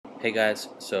Hey guys,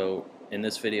 so in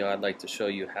this video I'd like to show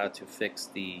you how to fix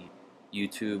the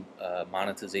YouTube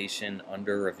monetization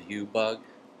under review bug,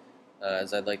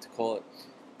 as I'd like to call it.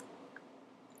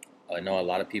 I know a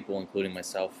lot of people, including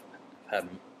myself, have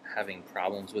having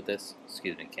problems with this.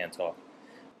 Excuse me, can't talk.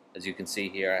 As you can see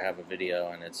here, I have a video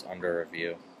and it's under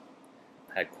review.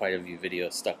 I had quite a few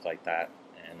videos stuck like that,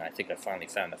 and I think I finally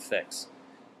found the fix.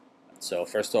 So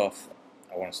first off,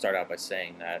 I want to start out by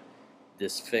saying that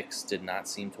this fix did not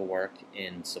seem to work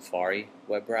in Safari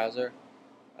web browser.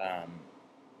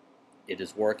 It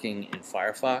is working in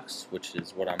Firefox, which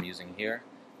is what I'm using here.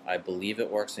 I believe it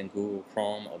works in Google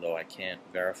Chrome, although I can't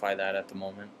verify that at the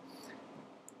moment.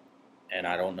 And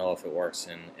I don't know if it works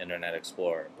in Internet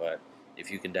Explorer, but if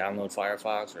you can download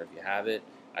Firefox or if you have it,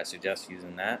 I suggest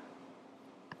using that.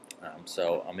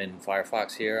 So I'm in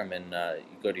Firefox here.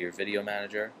 You go to your video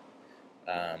manager,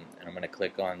 and I'm going to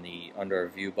click on the under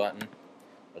review button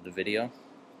of the video.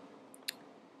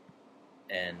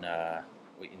 And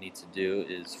what you need to do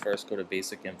is first go to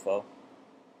basic info.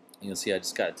 You'll see I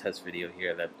just got a test video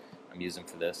here that I'm using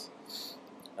for this.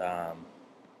 And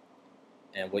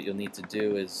what you'll need to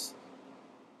do is,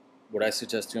 what I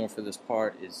suggest doing for this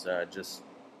part is just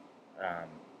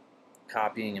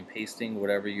copying and pasting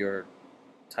whatever your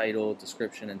title,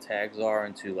 description, and tags are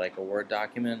into like a Word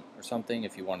document or something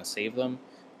if you want to save them.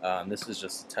 This is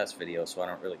just a test video, so I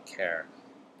don't really care.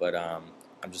 But I'm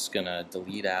just going to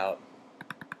delete out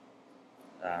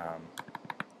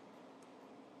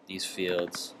these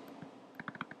fields,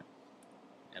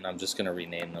 and I'm just going to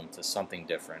rename them to something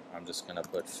different. I'm just going to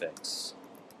put fix.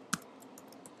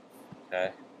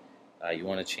 Okay. You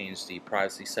want to change the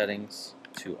privacy settings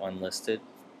to unlisted.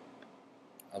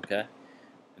 Okay.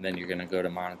 And then you're going to go to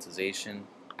monetization.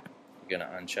 You're going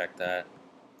to uncheck that,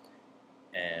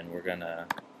 and we're going to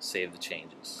save the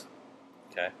changes.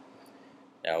 Okay.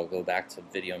 Now we'll go back to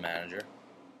Video Manager,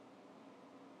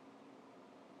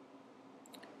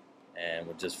 and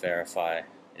we'll just verify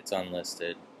it's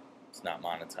unlisted, it's not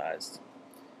monetized.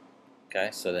 Okay,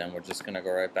 so then we're just going to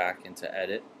go right back into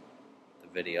Edit the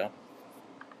video,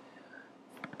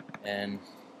 and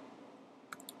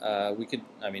we could,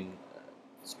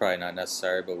 it's probably not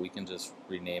necessary, but we can just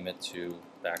rename it to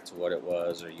back to what it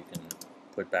was, or you can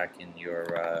put back in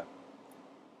your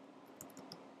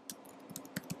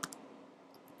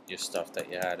stuff that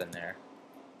you had in there.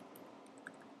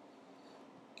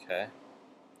 Okay.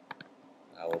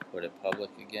 I will put it public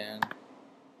again.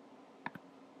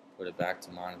 Put it back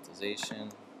to monetization.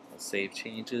 We'll save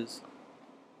changes.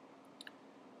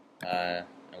 And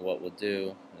what we'll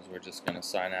do is we're just going to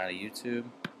sign out of YouTube.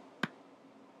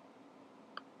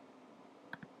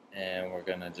 And we're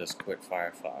going to just quit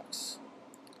Firefox.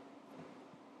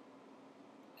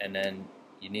 And then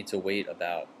you need to wait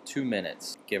about 2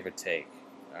 minutes, give or take.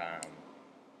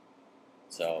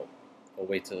 So we'll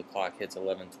wait till the clock hits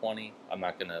 11:20.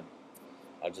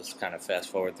 I'll just kind of fast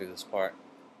forward through this part,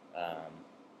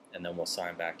 and then we'll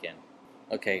sign back in.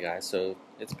 Okay guys, so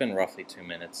it's been roughly 2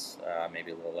 minutes,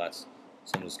 maybe a little less.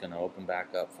 So I'm just going to open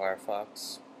back up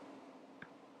Firefox,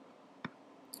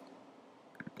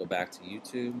 go back to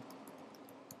YouTube,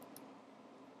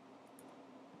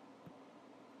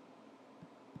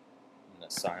 I'm going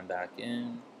to sign back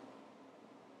in.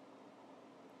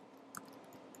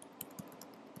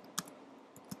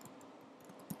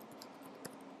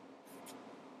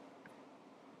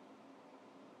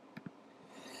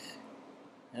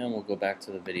 And we'll go back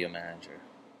to the video manager.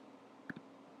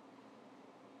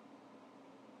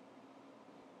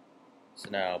 So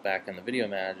now back in the video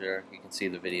manager, you can see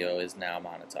the video is now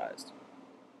monetized.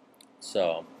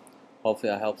 So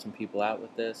hopefully I helped some people out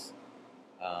with this.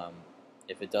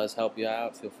 If it does help you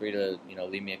out, feel free to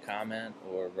leave me a comment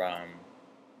or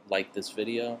like this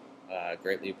video.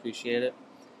 Greatly appreciate it.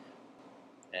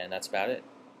 And that's about it.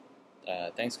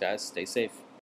 Thanks guys. Stay safe.